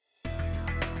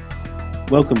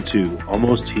Welcome to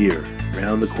Almost Here,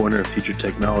 Round the Corner Future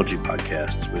Technology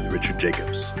podcasts with Richard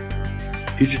Jacobs.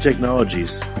 Future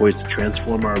technologies poised to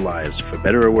transform our lives for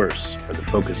better or worse are the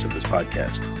focus of this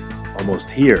podcast.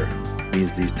 Almost here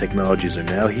means these technologies are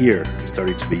now here and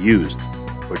starting to be used,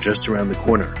 or just around the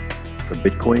corner, from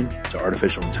Bitcoin to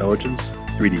artificial intelligence,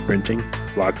 3D printing,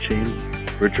 blockchain,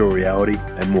 virtual reality,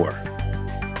 and more.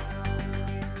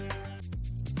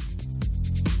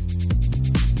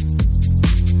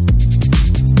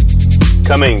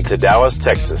 Coming to Dallas,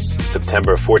 Texas,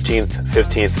 September 14th,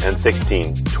 15th, and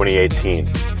 16th, 2018,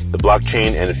 the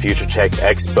Blockchain and Future Tech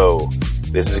Expo.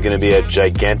 This is going to be a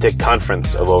gigantic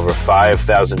conference of over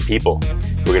 5,000 people.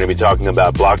 We're going to be talking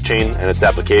about blockchain and its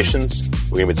applications.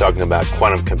 We're going to be talking about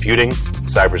quantum computing,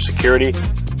 cybersecurity,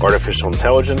 artificial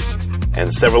intelligence,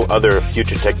 and several other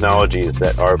future technologies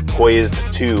that are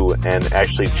poised to and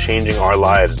actually changing our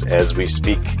lives as we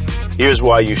speak. Here's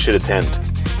why you should attend.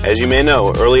 As you may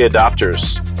know, early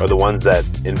adopters are the ones that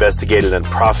investigated and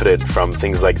profited from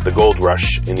things like the gold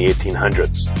rush in the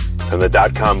 1800s, from the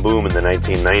dot-com boom in the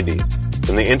 1990s,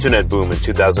 from the internet boom in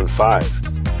 2005,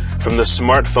 from the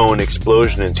smartphone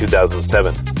explosion in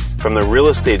 2007, from the real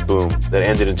estate boom that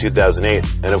ended in 2008,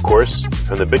 and of course,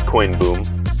 from the Bitcoin boom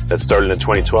that started in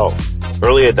 2012.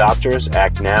 Early adopters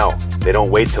act now. They don't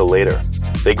wait till later.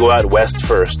 They go out west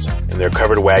first. In their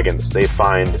covered wagons, they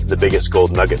find the biggest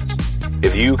gold nuggets.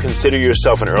 If you consider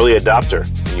yourself an early adopter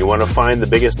and you want to find the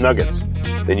biggest nuggets,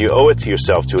 then you owe it to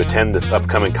yourself to attend this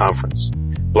upcoming conference.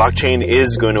 Blockchain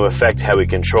is going to affect how we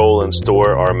control and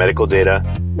store our medical data,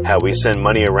 how we send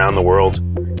money around the world,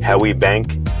 how we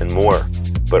bank, and more.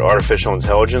 But artificial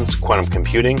intelligence, quantum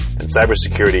computing, and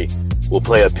cybersecurity will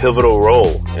play a pivotal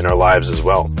role in our lives as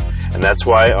well. And that's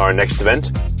why our next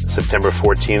event, September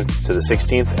 14th to the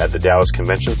 16th at the Dallas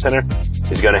Convention Center,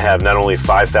 is going to have not only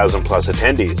 5,000 plus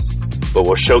attendees, but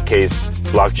will showcase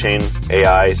blockchain,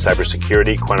 AI,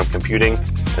 cybersecurity, quantum computing,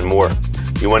 and more.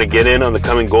 You want to get in on the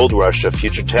coming gold rush of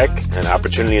future tech and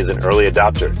opportunity as an early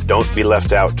adopter. Don't be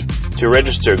left out. To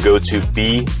register, go to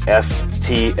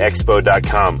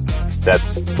bftexpo.com.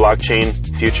 That's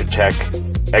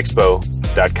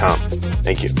blockchainfuturetechexpo.com.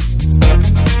 Thank you.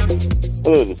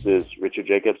 Hello, this is Richard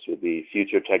Jacobs with the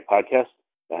Future Tech Podcast.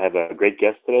 I have a great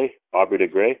guest today, Aubrey de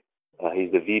Grey.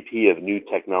 He's the VP of New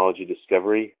Technology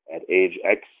Discovery at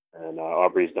AgeX, and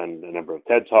Aubrey's done a number of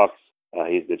TED Talks.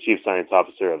 He's the Chief Science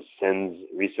Officer of SENS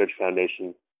Research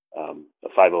Foundation, a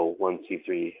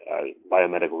 501c3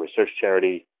 biomedical research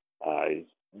charity. He's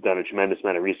done a tremendous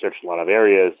amount of research in a lot of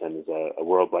areas and is a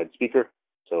worldwide speaker.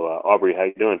 So, Aubrey, how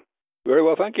you doing? Very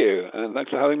well, thank you, and thanks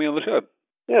for having me on the show.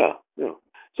 Yeah.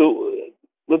 So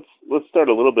let's start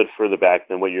a little bit further back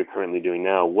than what you're currently doing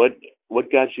now. What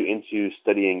got you into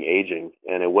studying aging,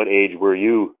 and at what age were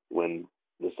you when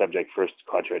the subject first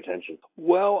caught your attention?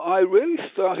 Well, I really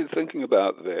started thinking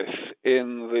about this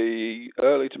in the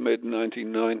early to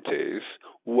mid-1990s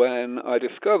when I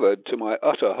discovered, to my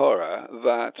utter horror,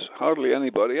 that hardly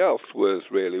anybody else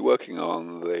was really working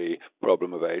on the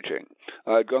problem of aging.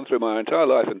 I'd gone through my entire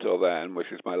life until then,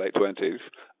 which is my late 20s,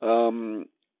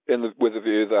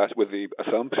 with the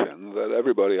assumption that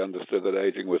everybody understood that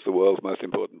aging was the world's most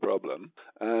important problem,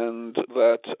 and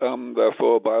that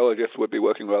therefore biologists would be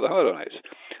working rather hard on it.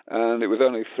 And it was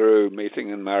only through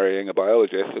meeting and marrying a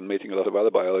biologist and meeting a lot of other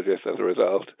biologists as a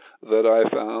result that I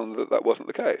found that wasn't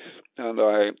the case. And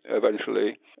I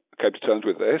eventually came to terms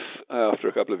with this after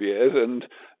a couple of years and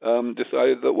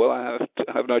decided that, well, I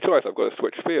have no choice. I've got to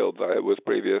switch fields. I was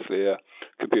previously a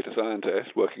computer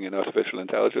scientist working in artificial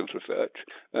intelligence research,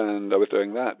 and I was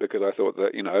doing that because I thought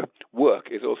that,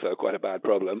 work is also quite a bad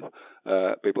problem,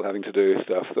 people having to do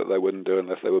stuff that they wouldn't do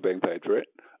unless they were being paid for it.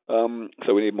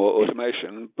 So we need more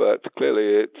automation, but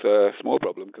clearly it's a small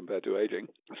problem compared to aging.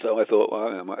 So I thought, well,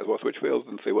 I might as well switch fields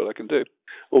and see what I can do.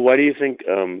 Well, why do you think,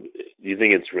 do you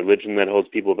think it's religion that holds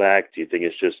people back? Do you think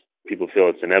it's just people feel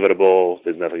it's inevitable,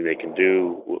 there's nothing they can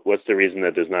do? What's the reason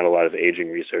that there's not a lot of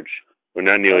aging research, or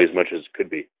not nearly as much as could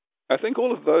be? I think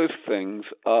all of those things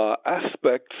are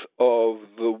aspects of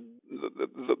the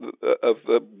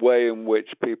way in which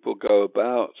people go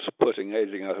about putting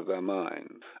aging out of their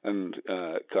mind and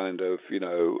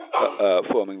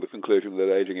forming the conclusion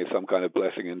that aging is some kind of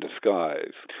blessing in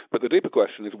disguise. But the deeper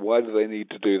question is, why do they need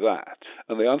to do that?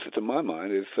 And the answer to my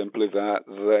mind is simply that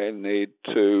they need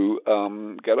to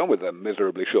get on with their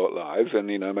miserably short lives and,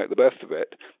 make the best of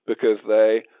it, because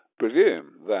they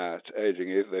presume that aging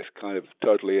is this kind of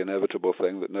totally inevitable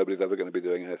thing that nobody's ever going to be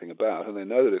doing anything about, and they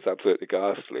know that it's absolutely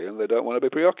ghastly, and they don't want to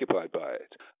be preoccupied by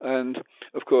it. And,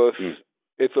 of course,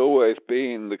 it's always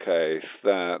been the case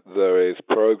that there is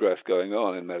progress going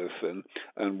on in medicine,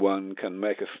 and one can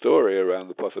make a story around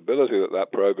the possibility that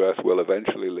that progress will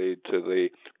eventually lead to the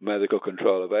medical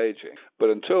control of aging.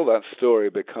 But until that story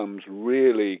becomes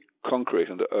really concrete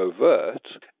and overt,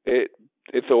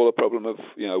 it's all a problem of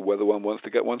whether one wants to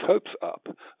get one's hopes up,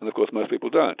 and of course most people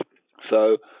don't.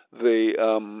 So the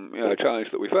challenge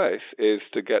that we face is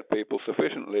to get people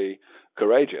sufficiently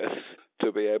courageous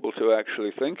to be able to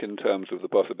actually think in terms of the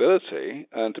possibility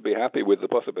and to be happy with the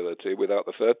possibility without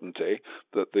the certainty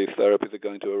that these therapies are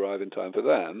going to arrive in time for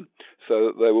them, so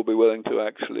that they will be willing to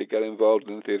actually get involved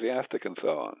and enthusiastic and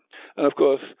so on. And of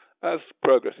course, as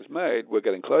progress is made, we're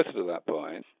getting closer to that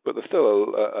point, but there's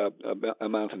still a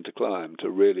mountain to climb to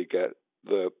really get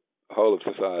the whole of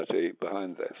society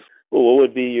behind this. Well, what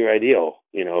would be your ideal?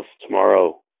 If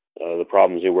tomorrow the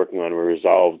problems you're working on were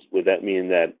resolved, would that mean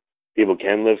that people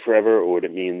can live forever, or would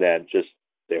it mean that just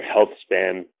their health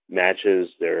span matches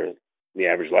the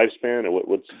average lifespan, or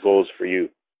what's the goals for you?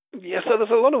 Yeah, so there's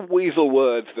a lot of weasel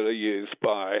words that are used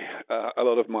by a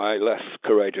lot of my less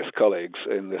courageous colleagues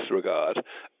in this regard.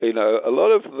 A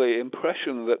lot of the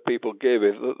impression that people give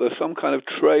is that there's some kind of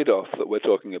trade-off that we're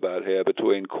talking about here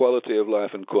between quality of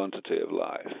life and quantity of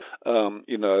life.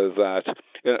 That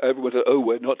everyone says,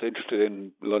 we're not interested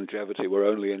in longevity, we're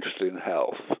only interested in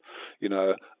health.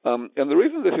 And the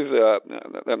reason this is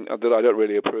that I don't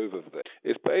really approve of this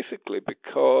is basically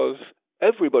because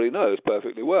everybody knows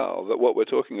perfectly well that what we're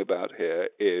talking about here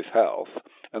is health,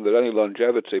 and that any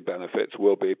longevity benefits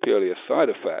will be purely a side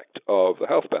effect of the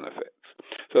health benefits.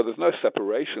 So there's no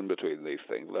separation between these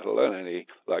things, let alone any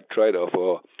trade-off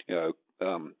or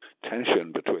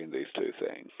tension between these two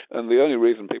things. And the only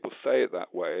reason people say it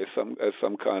that way is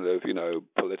some kind of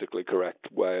politically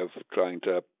correct way of trying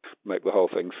to make the whole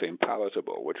thing seem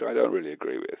palatable, which I don't really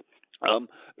agree with. I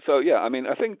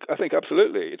think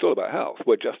absolutely it's all about health.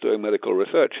 We're just doing medical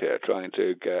research here, trying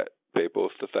to get people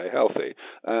to stay healthy,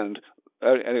 and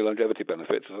any longevity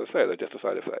benefits, as I say, they're just a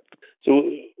side effect. So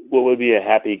what would be a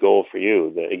happy goal for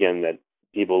you? That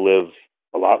people live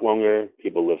a lot longer,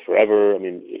 people live forever? I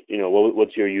mean,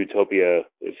 what's your utopia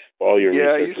if all your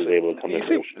research is able to come to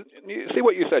fruition? You see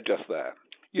what you said just there?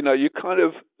 You kind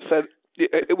of said,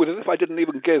 it was as if I didn't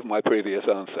even give my previous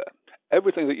answer.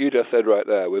 Everything that you just said right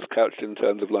there was couched in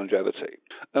terms of longevity.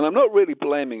 And I'm not really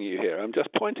blaming you here. I'm just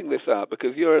pointing this out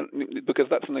because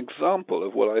that's an example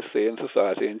of what I see in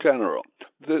society in general.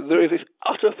 There is this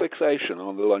utter fixation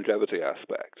on the longevity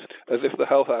aspect, as if the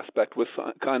health aspect was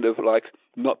kind of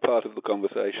not part of the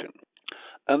conversation.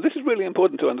 And this is really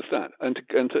important to understand and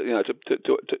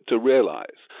to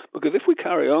realize, because if we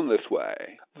carry on this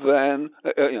way, then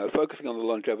focusing on the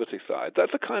longevity side,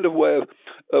 that's a kind of way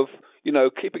of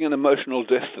keeping an emotional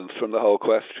distance from the whole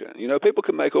question. People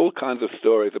can make all kinds of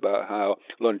stories about how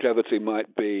longevity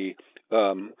might be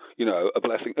a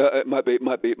blessing. It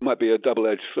might be a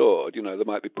double-edged sword. There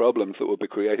might be problems that will be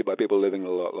created by people living a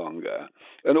lot longer,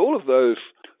 and all of those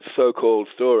so-called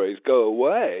stories go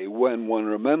away when one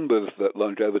remembers that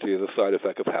longevity is a side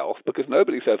effect of health, because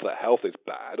nobody says that health is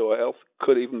bad or health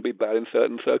could even be bad in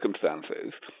certain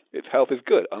circumstances. It's health is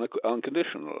good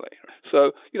unconditionally.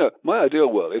 So my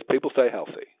ideal world is people stay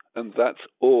healthy, and that's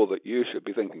all that you should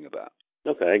be thinking about.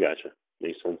 Okay, I gotcha.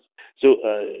 Makes sense. So,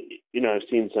 I've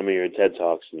seen some of your TED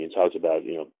Talks, and you talked about,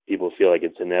 people feel like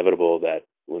it's inevitable that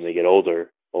when they get older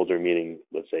meaning,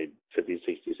 let's say, 50,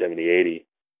 60, 70, 80,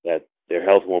 that their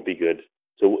health won't be good.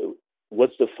 So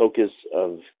what's the focus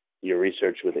of your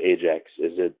research with Ajax?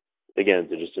 Is it, again,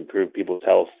 to just improve people's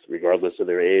health regardless of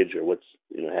their age, or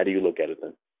how do you look at it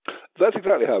then? That's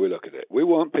exactly how we look at it. We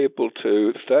want people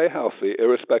to stay healthy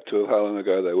irrespective of how long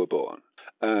ago they were born.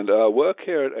 And our work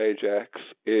here at Ajax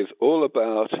is all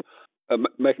about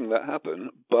making that happen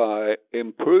by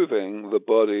improving the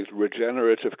body's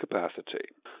regenerative capacity.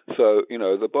 So,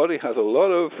 the body has a lot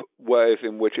of ways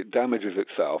in which it damages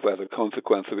itself as a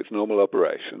consequence of its normal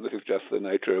operation. This is just the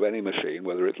nature of any machine,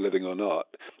 whether it's living or not.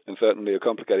 And certainly a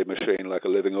complicated machine like a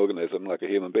living organism, like a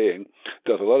human being,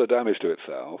 does a lot of damage to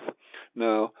itself.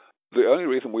 Now, the only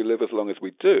reason we live as long as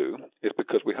we do is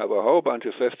because we have a whole bunch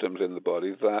of systems in the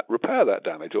body that repair that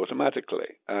damage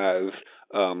automatically as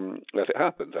it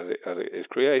happens, as it is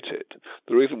created.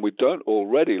 The reason we don't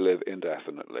already live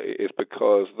indefinitely is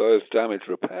because those damage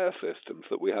repair systems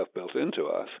that we have built into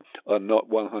us are not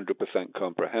 100%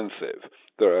 comprehensive.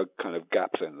 There are kind of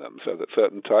gaps in them, so that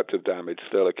certain types of damage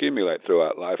still accumulate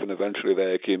throughout life, and eventually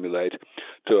they accumulate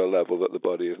to a level that the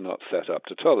body is not set up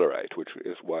to tolerate, which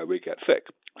is why we get sick.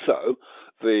 So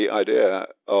the idea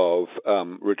of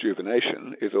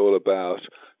rejuvenation is all about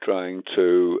trying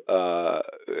to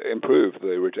improve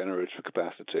the regenerative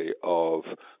capacity of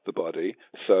the body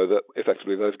so that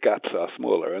effectively those gaps are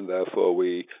smaller and therefore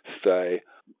we stay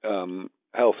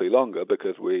healthy longer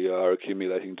because we are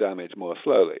accumulating damage more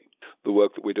slowly. The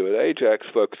work that we do at Ajax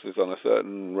focuses on a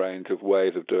certain range of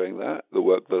ways of doing that. The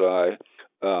work that I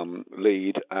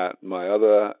lead at my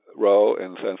other role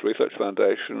in the Science Research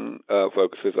Foundation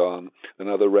focuses on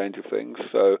another range of things.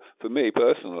 So for me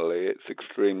personally, it's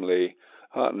extremely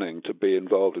heartening to be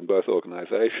involved in both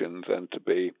organizations and to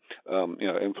be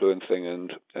influencing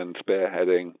and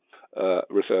spearheading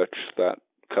research that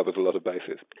covers a lot of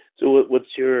bases. So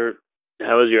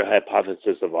how has your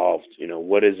hypothesis evolved?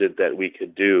 What is it that we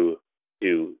could do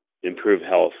to improve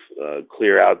health,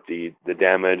 clear out the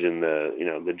damage and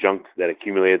the junk that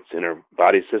accumulates in our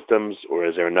body systems, or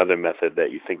is there another method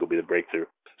that you think will be the breakthrough?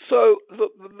 So the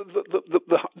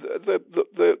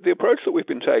approach that we've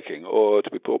been taking, or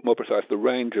to be more precise, the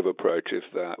range of approaches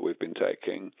that we've been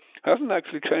taking, hasn't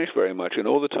actually changed very much in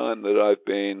all the time that I've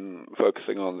been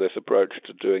focusing on this approach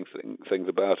to doing things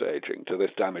about aging, to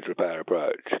this damage repair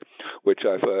approach, which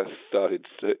I first started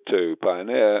to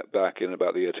pioneer back in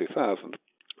about the year 2000.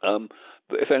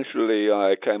 Essentially,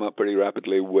 I came up pretty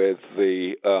rapidly with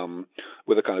a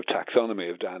kind of taxonomy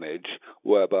of damage,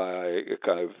 whereby I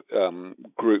kind of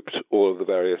grouped all of the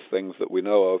various things that we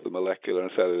know of, the molecular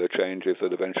and cellular changes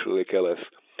that eventually kill us,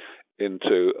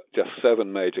 into just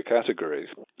 7 major categories.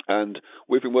 And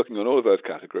we've been working on all of those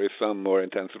categories, some more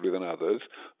intensively than others.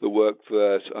 The work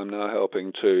that I'm now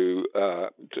helping to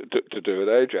do at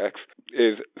Ajax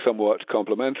is somewhat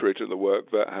complementary to the work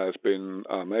that has been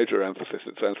our major emphasis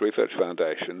at Science Research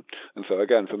Foundation. And so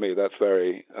again, for me, that's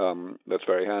very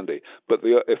handy. But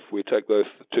if we take those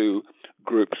 2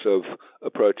 groups of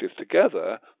approaches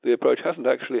together, the approach hasn't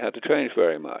actually had to change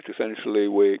very much. Essentially,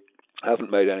 we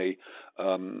haven't made any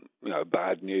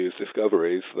bad news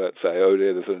discoveries that say, oh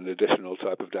dear, there's an additional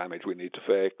type of damage we need to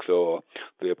fix, or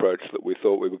the approach that we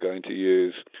thought we were going to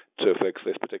use to fix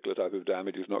this particular type of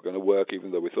damage is not going to work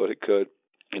even though we thought it could.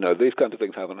 These kinds of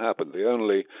things haven't happened. The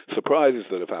only surprises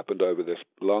that have happened over this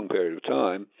long period of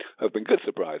time have been good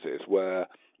surprises, where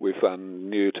we found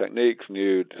new techniques,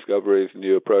 new discoveries,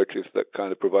 new approaches that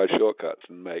kind of provide shortcuts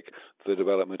and make the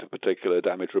development of particular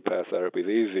damage repair therapies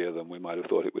easier than we might have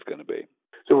thought it was going to be.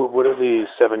 So what are the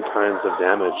 7 kinds of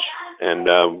damage, and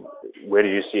where do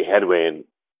you see headway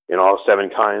in all 7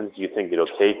 kinds? Do you think it'll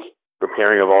take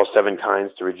repairing of all 7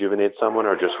 kinds to rejuvenate someone,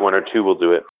 or just 1 or 2 will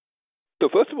do it? So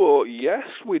first of all, yes,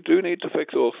 we do need to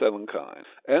fix all 7 kinds.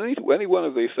 Any one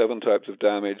of these 7 types of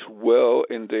damage will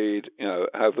indeed,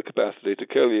 have the capacity to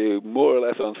kill you more or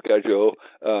less on schedule,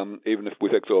 even if we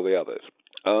fix all the others.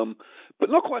 But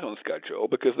not quite on schedule,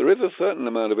 because there is a certain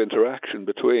amount of interaction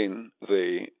between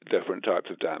the different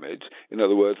types of damage. In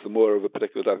other words, the more of a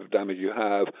particular type of damage you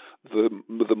have,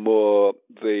 the more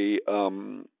the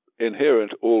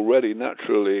inherent, already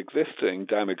naturally existing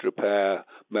damage repair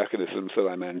mechanisms that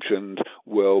I mentioned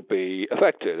will be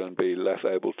affected and be less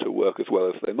able to work as well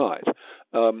as they might.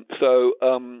 We've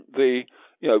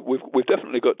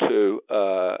definitely got to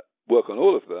work on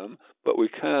all of them, but we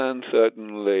can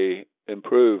certainly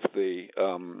improve the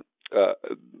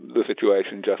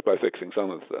situation just by fixing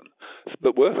some of them.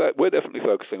 But we're definitely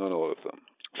focusing on all of them.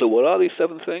 So what are these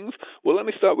 7 things? Well, let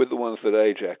me start with the ones that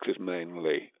Ajax is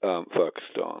mainly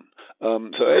focused on.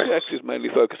 So Ajax is mainly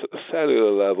focused at the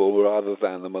cellular level rather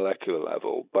than the molecular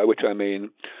level, by which I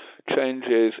mean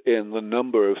changes in the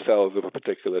number of cells of a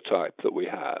particular type that we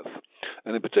have.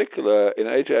 And in particular, in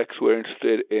Ajax, we're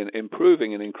interested in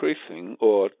improving and increasing,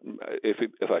 or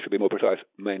if I should be more precise,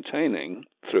 maintaining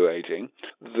through aging,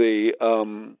 the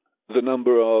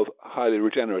number of highly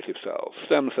regenerative cells,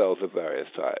 stem cells of various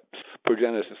types,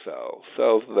 progenitor cells,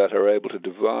 cells that are able to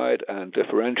divide and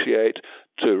differentiate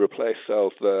to replace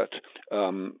cells that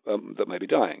may be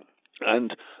dying.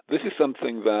 And this is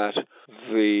something that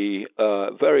the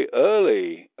very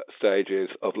early stages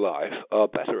of life are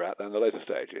better at than the later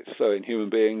stages. So in human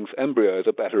beings, embryos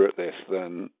are better at this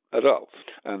than adults,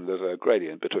 and there's a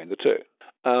gradient between the two.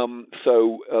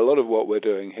 So a lot of what we're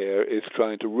doing here is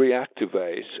trying to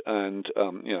reactivate and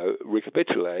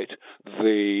recapitulate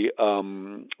the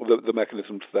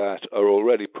mechanisms that are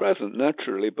already present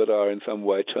naturally, but are in some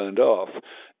way turned off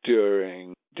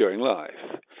during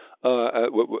life,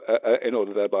 in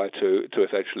order thereby to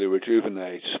essentially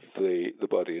rejuvenate the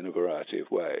body in a variety of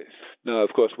ways. ways. Now, of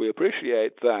course, we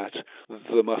appreciate that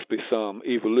there must be some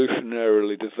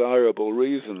evolutionarily desirable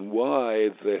reason why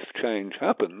this change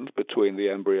happens between the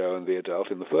embryo and the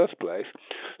adult in the first place.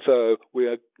 So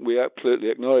we absolutely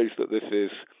acknowledge that this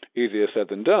is easier said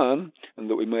than done, and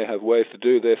that we may have ways to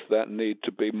do this that need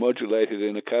to be modulated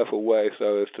in a careful way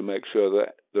so as to make sure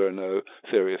that there are no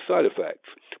serious side effects.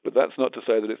 But that's not to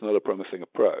say that it's not a promising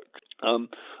approach.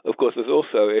 Of course, there's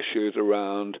also issues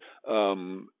around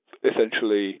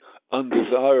essentially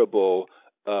undesirable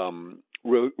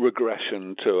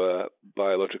regression to a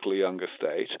biologically younger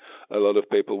state. A lot of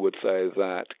people would say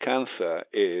that cancer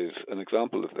is an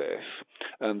example of this,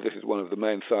 and this is one of the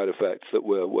main side effects that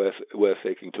we're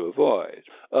seeking to avoid.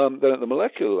 Then at the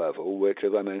molecular level, which,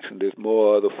 as I mentioned, is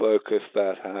more the focus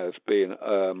that has been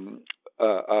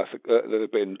that has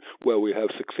been where we have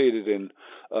succeeded in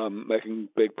making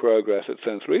big progress at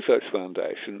Sense Research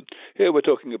Foundation. Here we're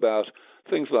talking about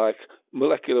things like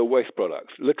molecular waste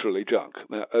products, literally junk,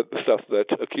 stuff that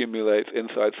accumulates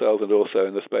inside cells and also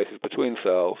in the spaces between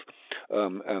cells,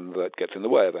 and that gets in the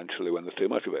way eventually when there's too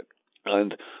much of it.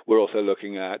 And we're also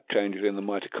looking at changes in the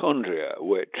mitochondria,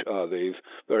 which are these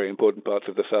very important parts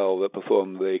of the cell that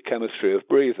perform the chemistry of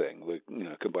breathing,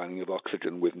 the combining of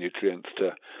oxygen with nutrients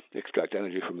to extract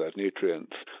energy from those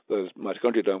nutrients. Those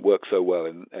mitochondria don't work so well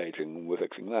in aging, and we're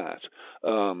fixing that.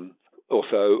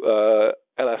 Also,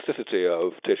 elasticity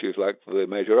of tissues like the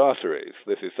major arteries.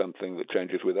 This is something that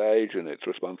changes with age, and it's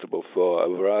responsible for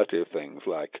a variety of things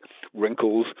like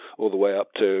wrinkles all the way up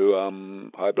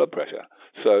to high blood pressure.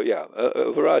 So, yeah,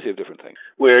 a variety of different things.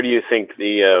 Where do you think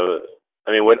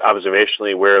what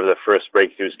observationally, where have the first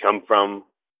breakthroughs come from?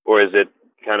 Or is it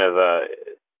kind of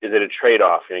is it a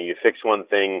trade-off? You fix one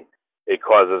thing, it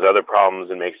causes other problems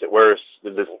and makes it worse.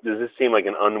 Does this seem like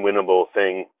an unwinnable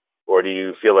thing? Or do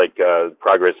you feel like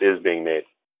progress is being made?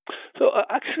 So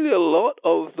actually, a lot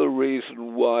of the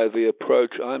reason why the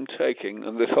approach I'm taking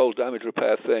and this whole damage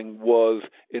repair thing was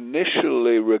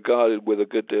initially regarded with a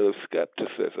good deal of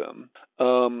skepticism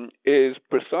is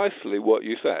precisely what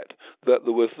you said, that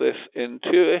there was this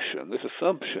intuition, this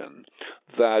assumption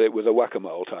that it was a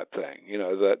whack-a-mole type thing,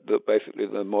 that basically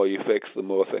the more you fix, the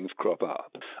more things crop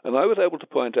up. And I was able to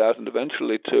point out and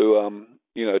eventually to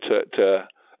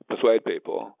persuade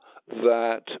people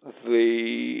that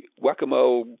the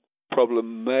whack-a-mole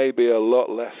problem may be a lot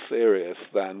less serious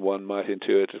than one might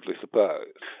intuitively suppose.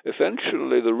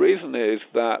 Essentially, the reason is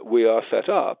that we are set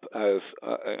up as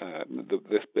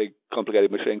this big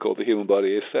complicated machine called the human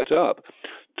body is set up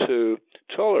to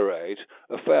tolerate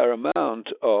a fair amount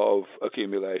of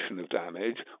accumulation of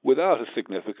damage without a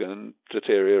significant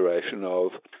deterioration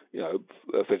of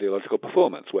physiological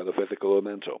performance, whether physical or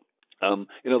mental.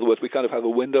 In other words, we kind of have a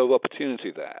window of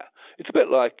opportunity there. It's a bit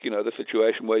like, the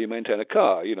situation where you maintain a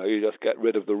car. You just get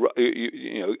rid of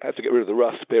you have to get rid of the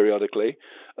rust periodically,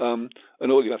 and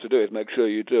all you have to do is make sure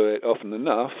you do it often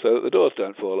enough so that the doors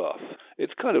don't fall off.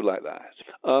 It's kind of like that.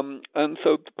 And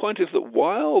so the point is that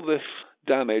while this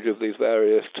damage of these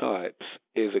various types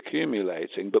is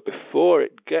accumulating, but before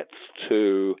it gets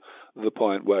to the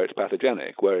point where it's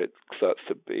pathogenic, where it starts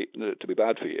to be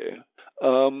bad for you,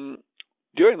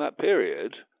 during that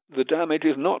period, the damage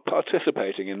is not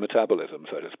participating in metabolism,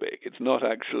 so to speak. It's not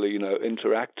actually,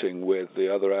 interacting with the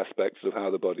other aspects of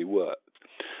how the body works.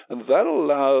 And that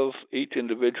allows each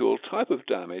individual type of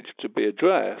damage to be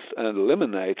addressed and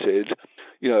eliminated,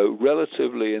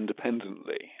 relatively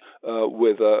independently,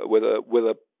 with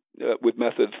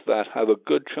methods that have a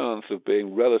good chance of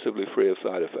being relatively free of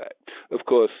side effects. Of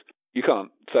course, you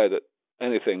can't say that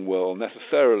anything will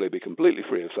necessarily be completely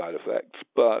free of side effects,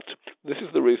 but this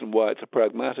is the reason why it's a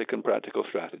pragmatic and practical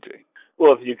strategy.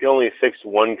 Well, if you can only fix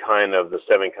one kind of the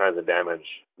 7 kinds of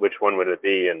damage, which one would it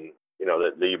be, and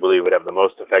that you believe would have the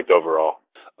most effect overall?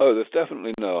 Oh, there's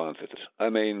definitely no answer to this. I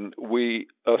mean, we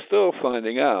are still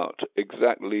finding out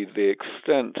exactly the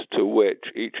extent to which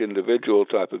each individual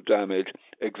type of damage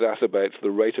exacerbates the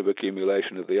rate of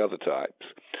accumulation of the other types.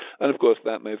 And of course,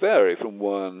 that may vary from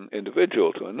one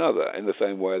individual to another, in the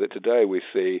same way that today we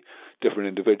see different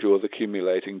individuals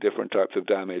accumulating different types of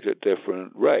damage at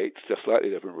different rates, just slightly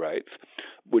different rates,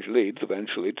 which leads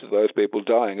eventually to those people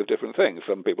dying of different things.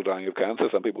 Some people dying of cancer,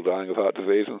 some people dying of heart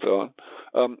disease, and so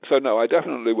on. So no, I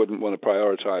definitely wouldn't want to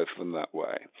prioritize them that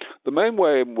way. The main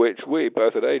way in which we,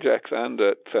 both at Ajax and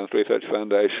at Sense Research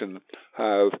Foundation,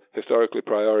 have historically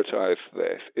prioritized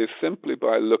this is simply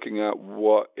by looking at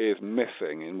what is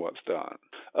missing in what's done.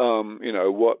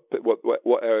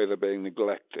 What areas are being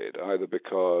neglected, either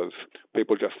because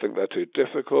people just think they're too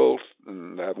difficult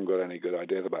and they haven't got any good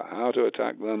ideas about how to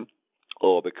attack them,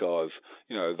 or because,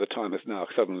 the time has now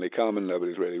suddenly come and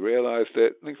nobody's really realized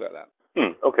it, things like that.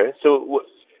 Okay. So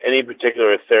any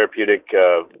particular therapeutic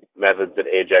methods that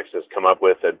Ajax has come up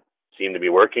with that seem to be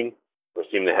working or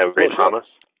seem to have great promise?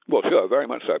 Well, sure, very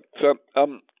much so. So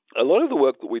a lot of the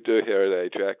work that we do here at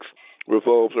Ajax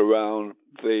revolves around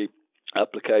the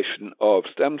application of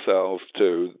stem cells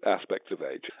to aspects of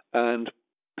aging. And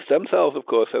stem cells, of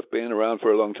course, have been around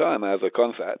for a long time as a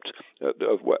concept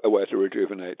of a way to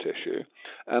rejuvenate tissue.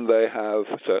 And they have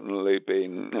certainly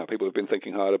been, people have been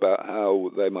thinking hard about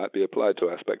how they might be applied to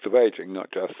aspects of aging, not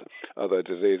just other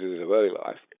diseases of early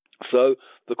life. So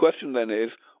the question then is,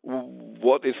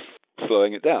 what is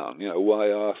slowing it down?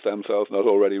 Why are stem cells not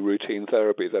already routine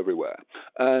therapies everywhere?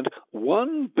 And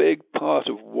one big part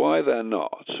of why they're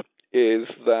not is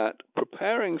that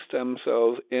preparing stem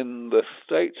cells in the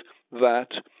state that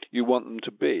you want them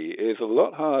to be is a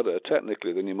lot harder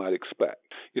technically than you might expect.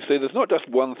 You see, there's not just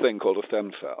one thing called a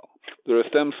stem cell. There are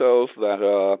stem cells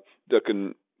that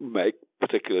can make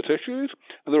particular tissues,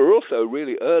 and there are also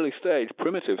really early stage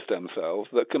primitive stem cells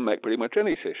that can make pretty much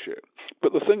any tissue.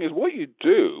 But the thing is, what you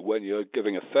do when you're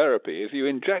giving a therapy is you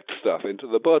inject stuff into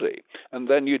the body, and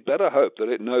then you'd better hope that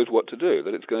it knows what to do,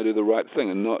 that it's going to do the right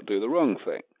thing and not do the wrong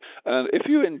thing. And if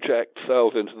you inject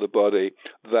cells into the body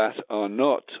that are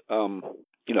not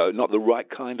not the right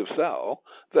kind of cell,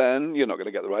 then you're not going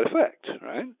to get the right effect,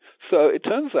 right? So it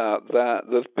turns out that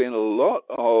there's been a lot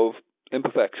of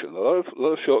imperfection, a lot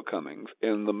of shortcomings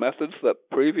in the methods that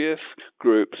previous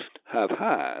groups have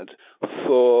had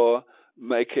for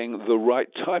making the right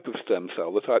type of stem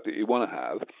cell, the type that you want to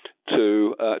have,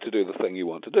 to do the thing you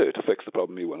want to do, to fix the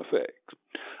problem you want to fix.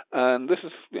 And this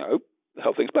is,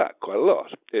 held things back quite a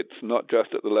lot. It's not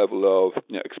just at the level of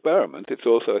experiment, it's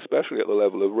also especially at the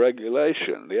level of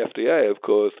regulation. The FDA have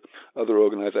caused other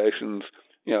organizations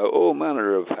all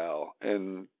manner of hell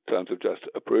in terms of just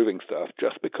approving stuff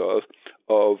just because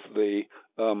of the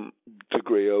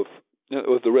degree of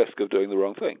the risk of doing the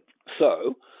wrong thing.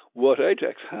 So what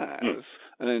Ajax has,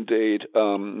 and indeed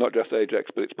not just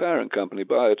Ajax but its parent company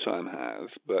Biotime has,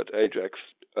 but Ajax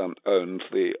owns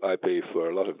the IP for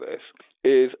a lot of this,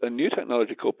 is a new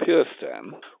technology called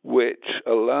PureStem, which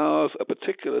allows a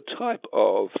particular type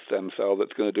of stem cell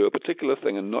that's going to do a particular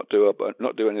thing and not do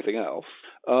anything else,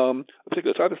 a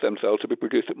particular type of stem cell to be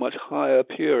produced at much higher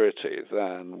purity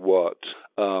than what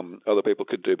other people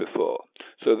could do before.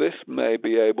 So this may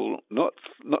be able not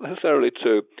necessarily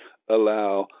to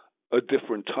allow a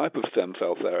different type of stem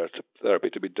cell therapy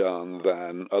to be done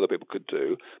than other people could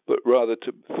do, but rather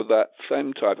for that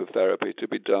same type of therapy to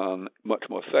be done much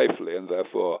more safely and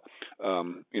therefore,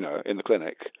 in the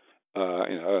clinic,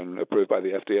 and approved by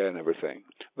the FDA and everything.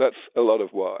 That's a lot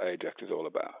of what Ajax is all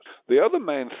about. The other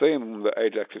main theme that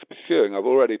Ajax is pursuing, I've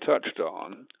already touched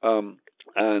on,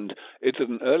 and it's at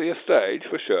an earlier stage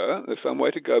for sure. There's some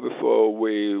way to go before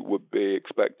we would be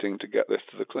expecting to get this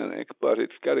to the clinic, but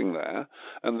it's getting there.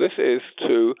 And this is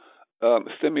to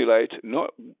stimulate,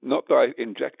 not by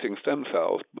injecting stem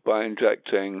cells, but by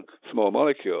injecting small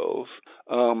molecules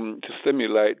to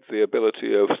stimulate the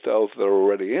ability of cells that are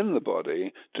already in the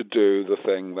body to do the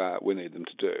thing that we need them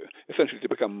to do. Essentially to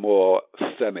become more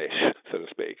stemish, so to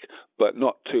speak, but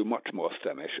not too much more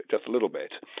stemish, just a little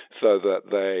bit, so that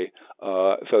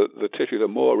so the tissues are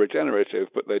more regenerative,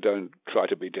 but they don't try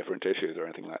to be different tissues or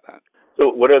anything like that. So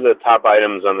what are the top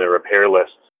items on the repair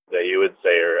list that you would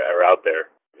say are out there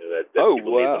that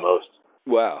people need the most?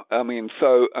 Wow.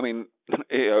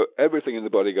 Everything in the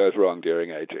body goes wrong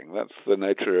during aging. That's the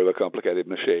nature of a complicated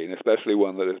machine, especially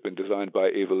one that has been designed by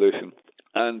evolution.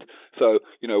 And so,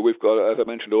 we've got, as I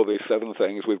mentioned, all these 7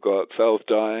 things. We've got cells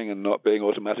dying and not being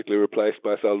automatically replaced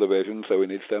by cell division, so we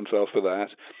need stem cells for that.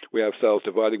 We have cells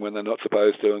dividing when they're not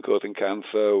supposed to and causing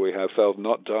cancer. We have cells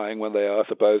not dying when they are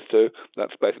supposed to.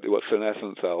 That's basically what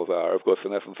senescent cells are. Of course,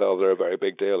 senescent cells are a very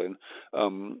big deal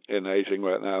in aging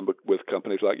right now with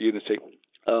companies like Unity.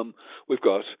 We've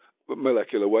got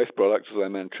molecular waste products, as I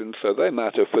mentioned, so they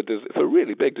matter for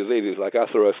really big diseases like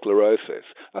atherosclerosis.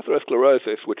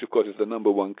 Atherosclerosis, which of course is the number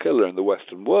 1 killer in the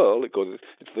Western world,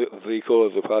 it's the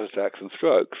cause of heart attacks and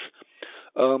strokes.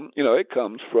 It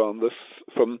comes from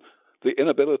the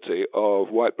inability of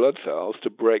white blood cells to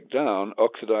break down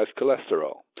oxidized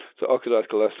cholesterol. So oxidized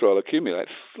cholesterol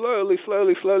accumulates slowly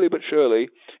but surely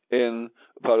in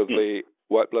part of the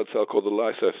white blood cell called the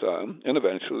lysosome, and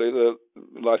eventually the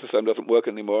lysosome doesn't work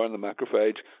anymore and the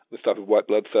macrophage, this type of white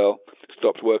blood cell,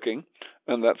 stops working,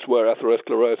 and that's where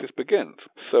atherosclerosis begins.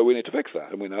 So we need to fix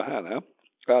that, and we know how now.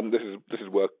 This is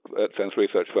work at Sense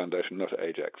Research Foundation, not at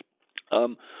Ajax.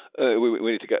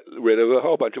 We need to get rid of a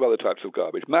whole bunch of other types of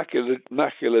garbage.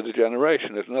 Macular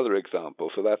degeneration is another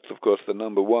example. So that's, of course, the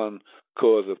number 1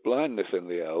 cause of blindness in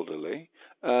the elderly.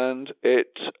 and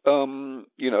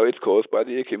it's caused by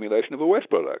the accumulation of a waste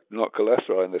product, not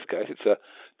cholesterol in this case. It's a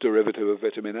derivative of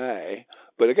vitamin A,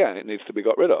 but again, it needs to be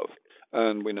got rid of,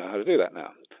 and we know how to do that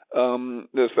now.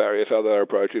 There's various other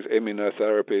approaches,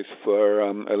 immunotherapies for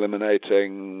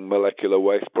eliminating molecular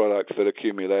waste products that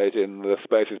accumulate in the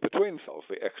spaces between cells,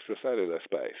 the extracellular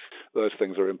space. Those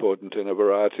things are important in a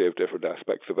variety of different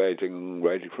aspects of aging,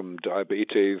 ranging from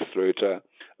diabetes through to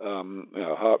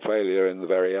heart failure in the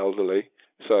very elderly.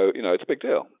 So, it's a big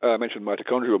deal. I mentioned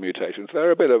mitochondrial mutations.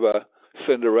 They're a bit of a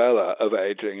Cinderella of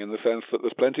aging in the sense that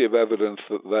there's plenty of evidence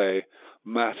that they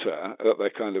matter, that they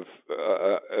kind of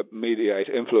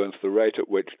influence the rate at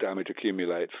which damage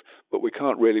accumulates, but we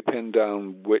can't really pin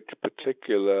down which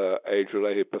particular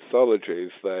age-related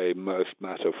pathologies they most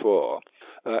matter for.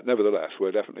 Nevertheless,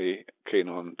 we're definitely keen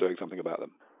on doing something about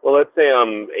them. Well, let's say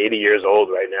I'm 80 years old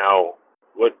right now.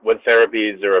 What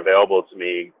therapies are available to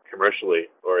me commercially,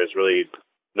 or is really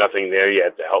nothing there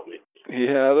yet to help me?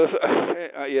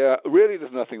 Really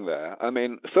there's nothing there. I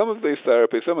mean, some of these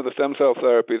therapies, some of the stem cell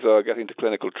therapies are getting to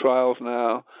clinical trials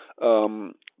now,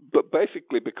 but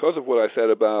basically because of what I said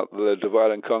about the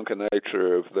divide and conquer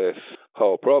nature of this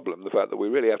whole problem, the fact that we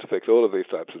really have to fix all of these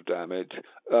types of damage,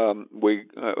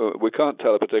 we can't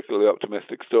tell a particularly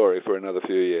optimistic story for another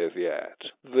few years yet.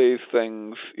 These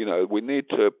things, we need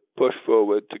to push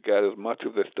forward to get as much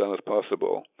of this done as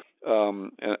possible.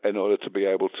 In order to be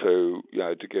able to,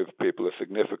 to give people a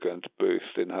significant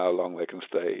boost in how long they can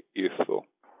stay youthful.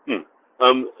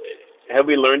 Have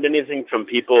we learned anything from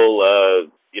people,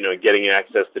 getting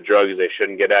access to drugs they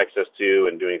shouldn't get access to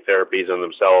and doing therapies on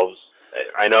themselves?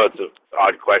 I know it's an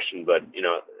odd question, but,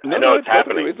 I know it's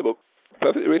happening.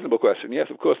 Perfectly reasonable question. Yes,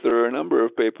 of course, there are a number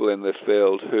of people in this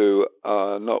field who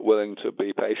are not willing to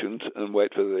be patient and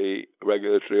wait for the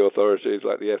regulatory authorities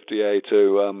like the FDA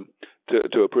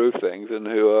to approve things, and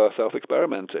who are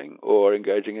self-experimenting or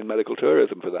engaging in medical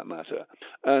tourism for that matter.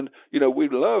 And,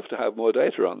 we'd love to have more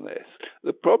data on this.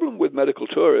 The problem with medical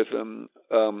tourism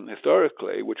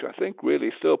historically, which I think really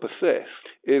still persists,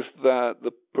 is that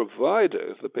the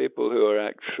providers, the people who are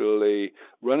actually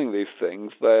running these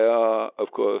things, they are,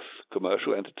 of course,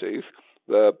 commercial entities.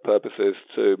 Their purpose is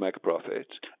to make a profit,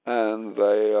 and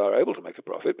they are able to make a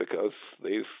profit because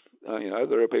these,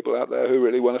 there are people out there who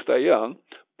really want to stay young.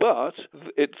 But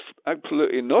it's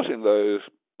absolutely not in those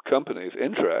companies'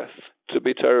 interests to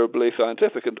be terribly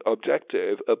scientific and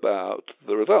objective about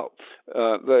the results.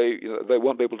 They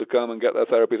want people to come and get their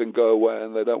therapies and go away,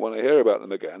 and they don't want to hear about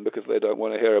them again because they don't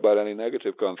want to hear about any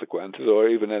negative consequences or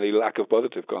even any lack of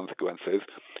positive consequences,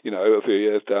 a few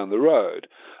years down the road.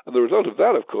 And the result of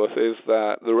that, of course, is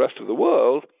that the rest of the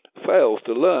world fails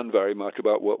to learn very much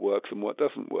about what works and what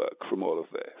doesn't work from all of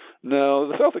this. Now,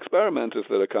 the self-experimenters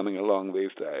that are coming along these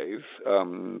days,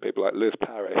 people like Liz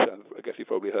Parrish, I guess you've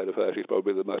probably heard of her, she's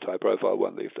probably the most high-profile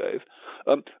one these days.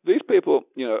 These people,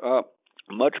 are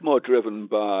much more driven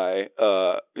by,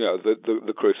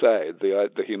 the crusade,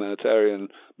 the humanitarian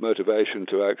motivation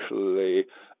to actually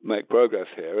make progress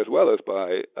here, as well as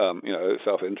by,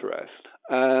 self-interest.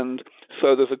 And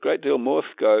so there's a great deal more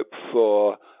scope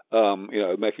for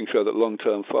making sure that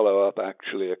long-term follow-up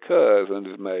actually occurs and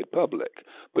is made public.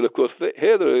 But of course,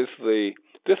 here there is the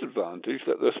disadvantage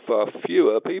that there's far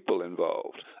fewer people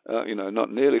involved.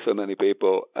 Not nearly so many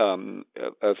people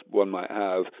as one might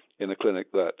have in a clinic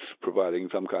that's providing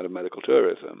some kind of medical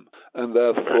tourism. And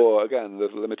therefore, again,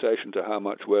 there's a limitation to how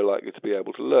much we're likely to be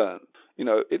able to learn.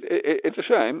 It's a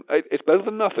shame. It's better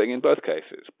than nothing in both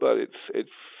cases, but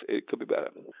it could be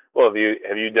better. Well, have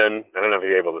you done, I don't know if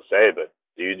you're able to say, but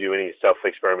do you do any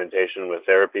self-experimentation with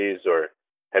therapies, or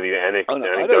have you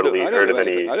anecdotally heard of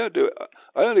any? I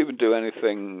don't even do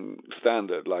anything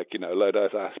standard like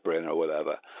low-dose aspirin or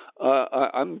whatever.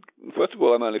 First of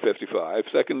all, I'm only 55.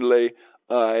 Secondly,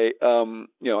 I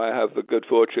have the good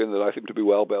fortune that I seem to be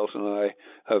well built, and I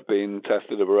have been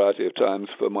tested a variety of times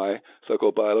for my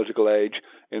so-called biological age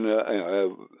in a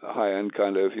high-end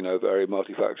kind of very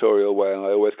multifactorial way, and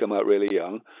I always come out really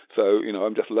young. So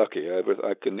I'm just lucky.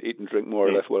 I can eat and drink more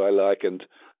or less what I like, and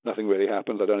nothing really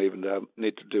happens. I don't even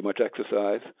need to do much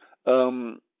exercise.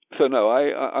 So no,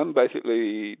 I'm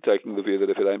basically taking the view that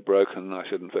if it ain't broken, I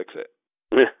shouldn't fix it.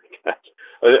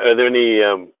 Are there any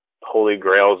holy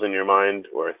grails in your mind,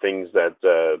 or things that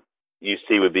you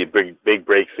see would be big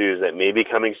breakthroughs that may be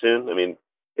coming soon? I mean,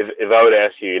 if I would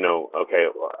ask you, okay,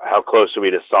 how close are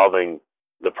we to solving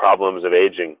the problems of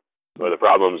aging, or the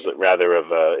problems rather of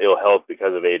ill health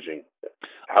because of aging?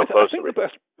 How close are we?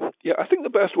 I think the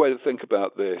best way to think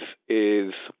about this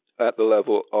is at the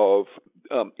level of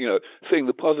seeing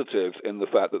the positives in the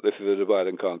fact that this is a divide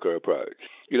and conquer approach.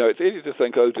 It's easy to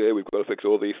think, oh dear, we've got to fix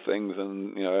all these things,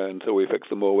 and until we fix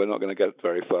them all, we're not going to get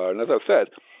very far. And as I've said,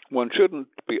 one shouldn't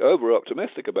be over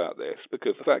optimistic about this,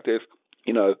 because the fact is,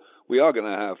 we are going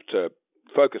to have to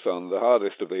focus on the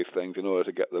hardest of these things in order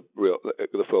to get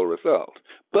the full result.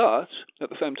 But at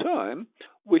the same time,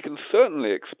 we can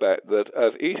certainly expect that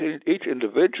as each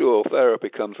individual therapy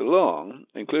comes along,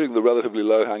 including the relatively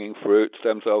low-hanging fruit,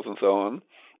 stem cells and so on,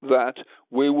 that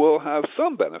we will have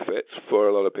some benefits for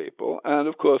a lot of people. And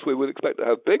of course, we would expect to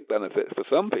have big benefits for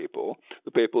some people,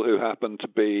 the people who happen to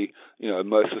be,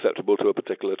 most susceptible to a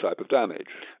particular type of damage.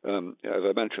 As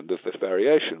I mentioned, there's this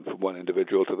variation from one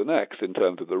individual to the next in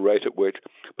terms of the rate at which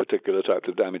particular types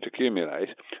of damage accumulate.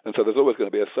 And so there's always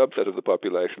going to be a subset of the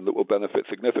population that will benefit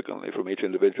significantly from each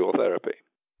individual therapy.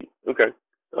 Okay.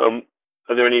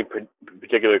 Are there any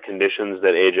particular conditions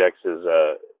that Ajax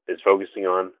is focusing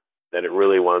on that it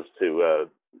really wants to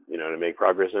make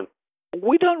progress in?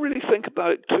 We don't really think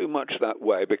about it too much that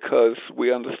way, because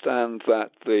we understand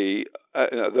that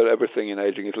that everything in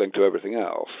aging is linked to everything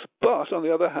else. But on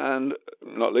the other hand,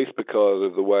 not least because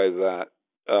of the way that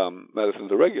medicines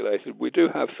are regulated, we do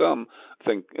have some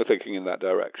thinking in that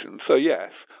direction. So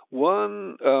yes,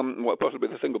 one, possibly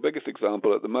the single biggest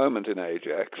example at the moment in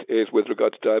Ajax is with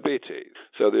regard to diabetes.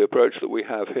 So the approach that we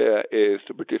have here is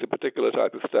to produce a particular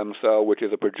type of stem cell, which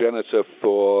is a progenitor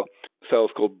for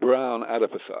cells called brown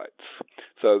adipocytes.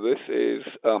 So this is,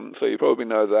 so you probably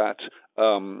know that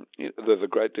there's a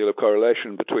great deal of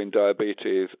correlation between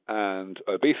diabetes and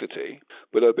obesity,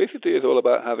 but obesity is all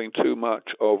about having too much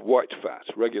of white fat,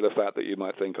 regular fat that you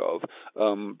might think of,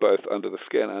 both under the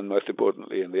skin and most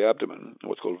importantly in the abdomen,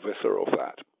 what's called visceral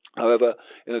fat. However,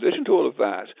 in addition to all of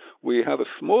that, we have a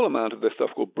small amount of this stuff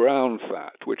called brown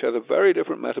fat, which has a very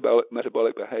different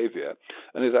metabolic behavior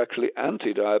and is actually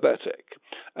anti-diabetic.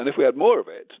 And if we had more of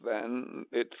it, then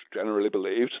it's generally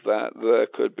believed that there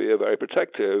could be a very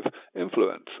protective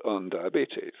influence on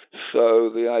diabetes. So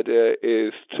the idea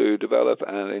is to develop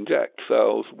and inject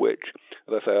cells which,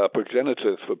 let's say, are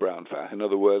progenitors for brown fat. In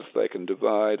other words, they can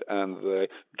divide and the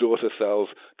daughter cells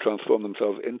transform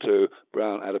themselves into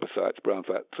brown adipocytes, brown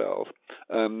fat cells,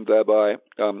 and thereby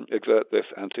exert this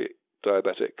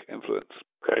anti-diabetic influence.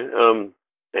 Okay.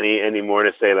 Any more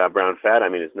to say about brown fat? I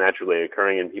mean, it's naturally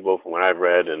occurring in people from what I've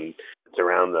read, and it's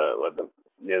around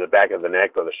near the back of the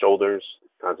neck or the shoulders,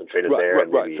 concentrated there.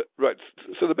 Right.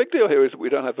 So the big deal here is that we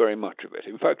don't have very much of it.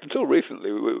 In fact, until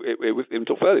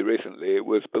fairly recently, it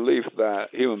was believed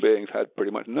that human beings had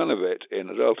pretty much none of it in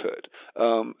adulthood.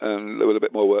 And there was a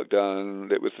bit more work done,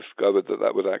 and it was discovered that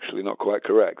that was actually not quite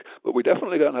correct. But we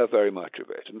definitely don't have very much of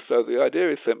it. And so the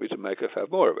idea is simply to make us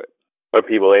have more of it. Are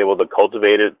people able to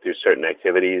cultivate it through certain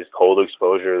activities, cold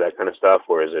exposure, that kind of stuff,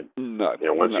 or is it? No, at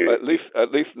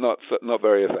least not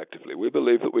very effectively. We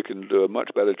believe that we can do a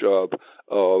much better job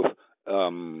of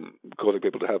causing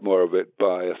people to have more of it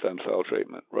by a stem cell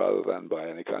treatment rather than by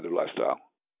any kind of lifestyle.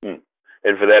 And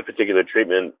for that particular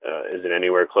treatment, is it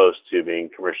anywhere close to being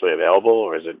commercially available,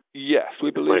 or is it? Yes,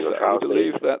 we believe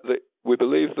that. We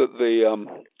believe that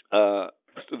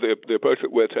the approach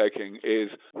that we're taking is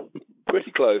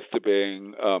pretty close to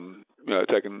being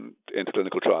taken into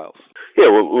clinical trials. Yeah,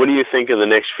 well, what do you think in the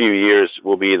next few years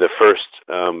will be the first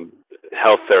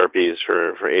health therapies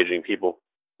for aging people?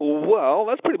 Well,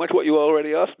 that's pretty much what you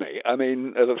already asked me. I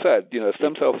mean, as I've said,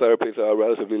 stem cell therapies are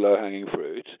relatively low-hanging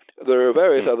fruit. There are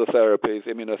various other therapies,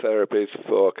 immunotherapies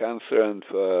for cancer and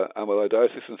for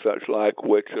amyloidosis and such like,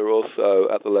 which are also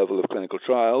at the level of clinical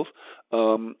trials.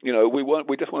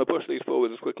 We just want to push these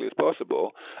forward as quickly as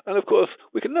possible. And of course,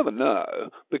 we can never know,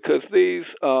 because these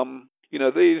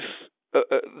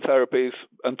therapies,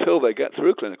 until they get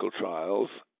through clinical trials,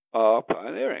 are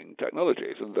pioneering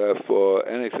technologies, and therefore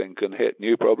anything can hit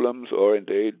new problems, or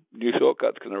indeed new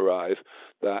shortcuts can arise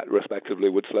that respectively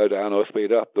would slow down or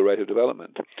speed up the rate of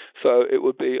development. So it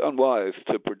would be unwise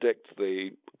to predict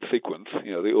the sequence,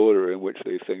 the order in which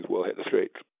these things will hit the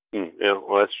streets. Yeah,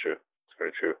 well, that's true. That's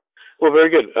very true. Well, very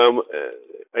good.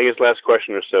 I guess last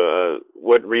question or so,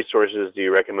 what resources do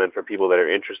you recommend for people that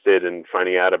are interested in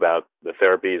finding out about the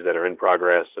therapies that are in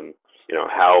progress, and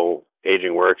how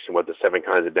aging works and what the 7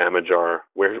 kinds of damage are?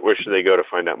 Where should they go to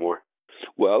find out more?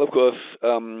 Well, of course,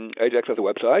 Ajax has a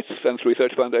website. Sense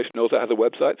Research Foundation also has a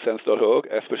website, sense.org,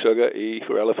 S for sugar, E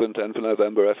for elephant, N for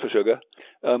November, S for sugar.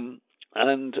 Our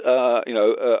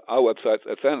website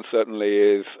at Sense certainly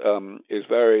is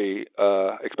very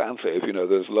expansive.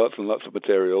 There's lots and lots of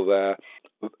material there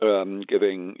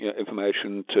giving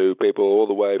information to people all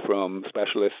the way from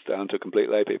specialists down to complete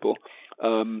lay people.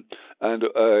 And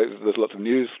there's lots of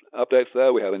news updates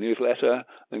there. We have a newsletter,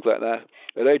 things like that.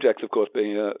 At Ajax, of course,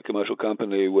 being a commercial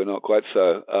company, we're not quite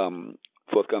so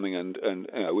forthcoming, and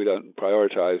we don't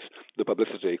prioritize the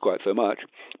publicity quite so much.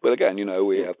 But again,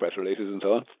 we have press releases and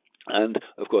so on. And,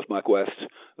 of course, Mike West,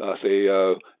 our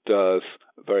CEO, does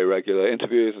very regular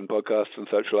interviews and podcasts and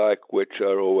such like, which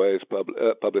are always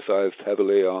publicized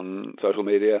heavily on social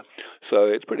media. So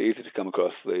it's pretty easy to come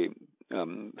across the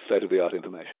state-of-the-art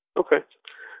information. Okay.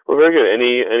 Well, very good.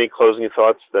 Any closing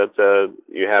thoughts that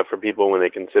you have for people when they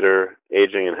consider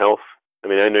aging and health? I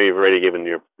mean, I know you've already given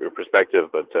your perspective,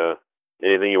 but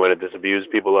anything you want to disabuse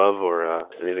people of, or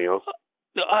anything else?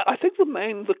 I think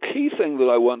the key thing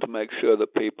that I want to make sure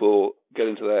that people get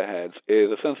into their heads is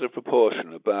a sense of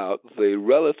proportion about the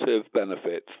relative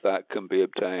benefits that can be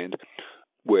obtained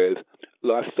with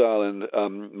lifestyle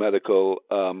and medical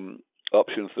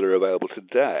options that are available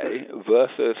today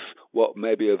versus what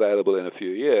may be available in a few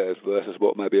years versus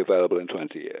what may be available in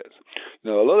 20 years. A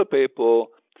lot of people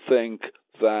think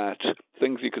that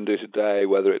things you can do today,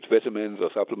 whether it's vitamins or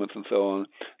supplements and so on,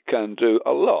 can do a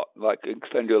lot, like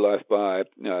extend your life by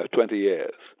 20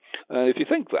 years. And if you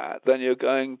think that, then you're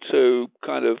going to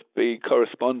kind of be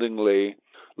correspondingly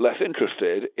less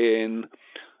interested in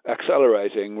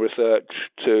accelerating research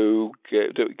to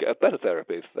get better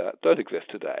therapies that don't exist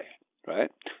today.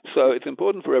 Right? So it's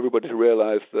important for everybody to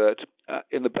realize that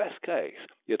in the best case,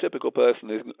 your typical person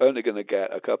is only going to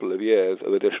get a couple of years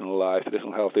of additional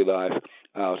healthy life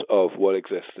out of what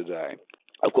exists today.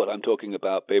 Of course, I'm talking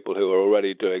about people who are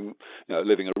already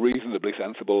living a reasonably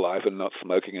sensible life and not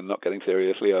smoking and not getting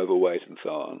seriously overweight and so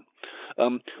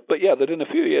on. But yeah, that in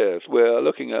a few years, we're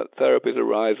looking at therapies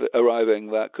arriving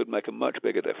that could make a much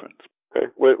bigger difference. Okay.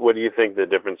 What do you think the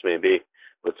difference may be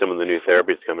with some of the new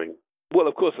therapies coming? Well,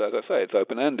 of course, as I say, it's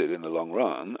open-ended in the long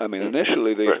run. I mean,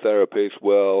 initially these therapies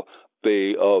will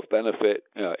be of benefit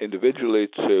individually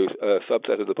to a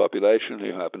subset of the population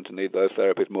who happen to need those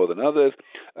therapies more than others.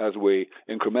 As we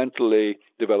incrementally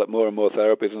develop more and more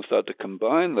therapies and start to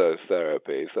combine those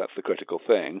therapies, that's the critical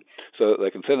thing, so that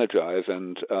they can synergize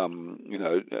and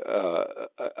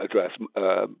address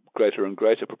greater and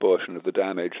greater proportion of the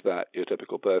damage that your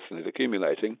typical person is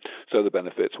accumulating, so the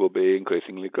benefits will be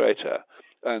increasingly greater.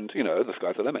 And, the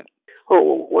sky's the limit.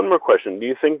 Oh, one more question. Do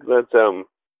you think that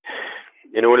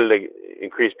in order to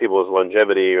increase people's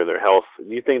longevity or their health,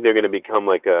 do you think they're going to become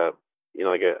like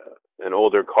an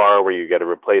older car where you got to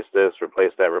replace this,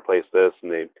 replace that, replace this,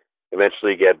 and they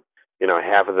eventually get,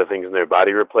 half of the things in their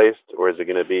body replaced? Or is it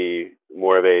going to be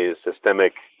more of a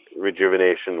systemic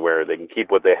rejuvenation where they can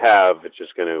keep what they have, it's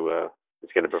just going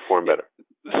to perform better?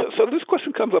 So this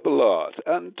question comes up a lot,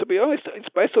 and to be honest, it's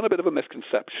based on a bit of a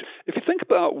misconception. If you think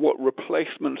about what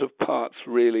replacement of parts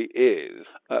really is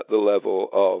at the level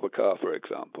of a car, for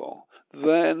example,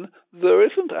 then there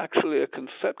isn't actually a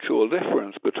conceptual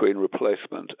difference between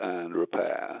replacement and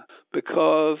repair,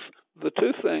 because the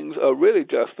two things are really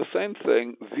just the same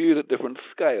thing viewed at different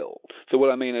scales. So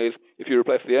what I mean is, if you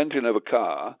replace the engine of a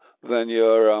car, then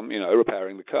you're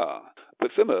repairing the car. But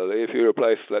similarly, if you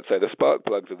replace, let's say, the spark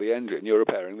plugs of the engine, you're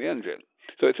repairing the engine.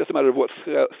 So it's just a matter of what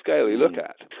scale you look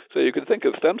at. So you can think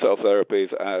of stem cell therapies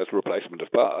as replacement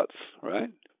of parts, right?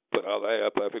 But are they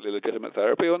a perfectly legitimate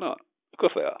therapy or not? Of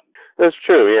course they are. That's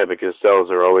true, yeah, because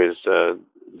cells are always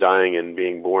dying and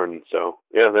being born. So,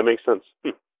 yeah, that makes sense.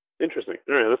 Interesting.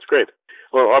 All right, that's great.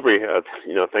 Well, Aubrey,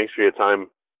 thanks for your time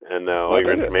and all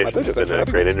your information. It's been a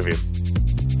great interview.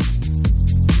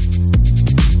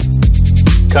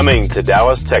 Coming to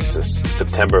Dallas, Texas,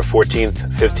 September 14th,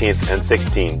 15th, and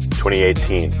 16th,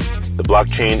 2018, the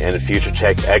Blockchain and Future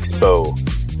Tech Expo.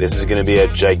 This is going to be a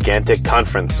gigantic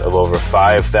conference of over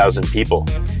 5,000 people.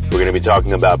 We're going to be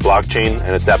talking about blockchain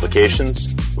and its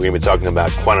applications. We're going to be talking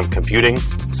about quantum computing,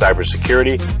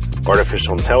 cybersecurity,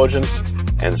 artificial intelligence,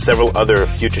 and several other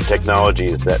future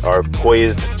technologies that are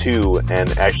poised to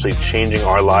and actually changing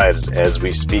our lives as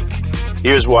we speak.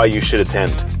 Here's why you should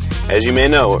attend. As you may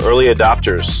know, early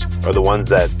adopters are the ones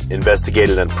that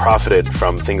investigated and profited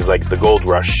from things like the gold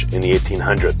rush in the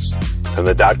 1800s, from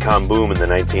the dot-com boom in the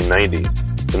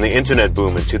 1990s, from the internet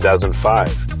boom in 2005,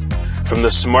 from the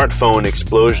smartphone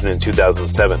explosion in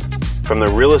 2007, from the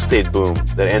real estate boom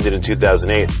that ended in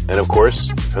 2008, and of course,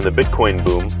 from the Bitcoin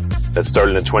boom that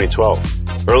started in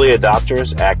 2012. Early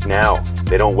adopters act now.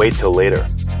 They don't wait till later.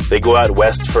 They go out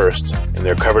west first. In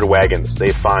their covered wagons,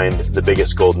 they find the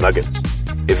biggest gold nuggets.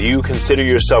 If you consider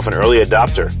yourself an early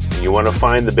adopter and you want to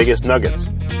find the biggest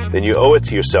nuggets, then you owe it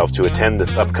to yourself to attend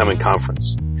this upcoming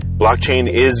conference. Blockchain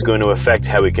is going to affect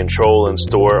how we control and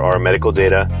store our medical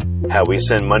data, how we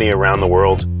send money around the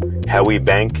world, how we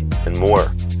bank, and more.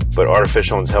 But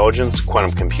artificial intelligence,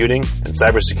 quantum computing, and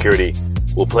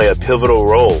cybersecurity will play a pivotal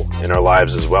role in our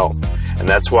lives as well. And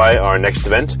that's why our next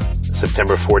event,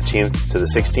 September 14th to the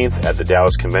 16th at the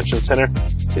Dallas Convention Center,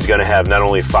 is going to have not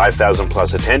only 5,000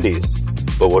 plus attendees,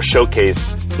 but will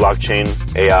showcase blockchain,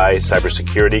 AI,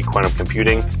 cybersecurity, quantum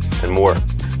computing, and more.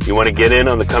 You want to get in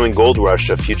on the coming gold rush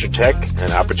of future tech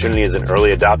and opportunity as an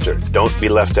early adopter. Don't be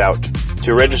left out.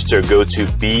 To register, go to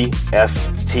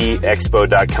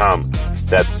bftexpo.com.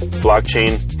 That's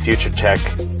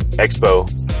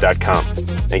blockchainfuturetechexpo.com.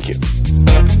 Thank you.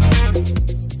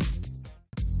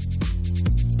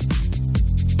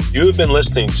 You have been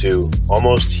listening to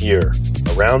Almost Here,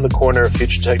 Around the Corner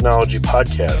Future Technology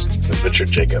podcast with Richard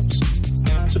Jacobs.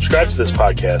 Subscribe to this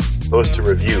podcast, post a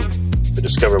review to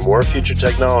discover more future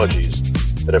technologies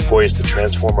that are poised to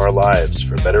transform our lives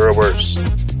for better or worse,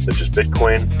 such as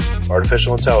Bitcoin,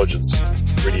 artificial intelligence,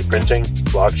 3D printing,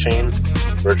 blockchain,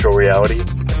 virtual reality,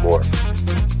 and more.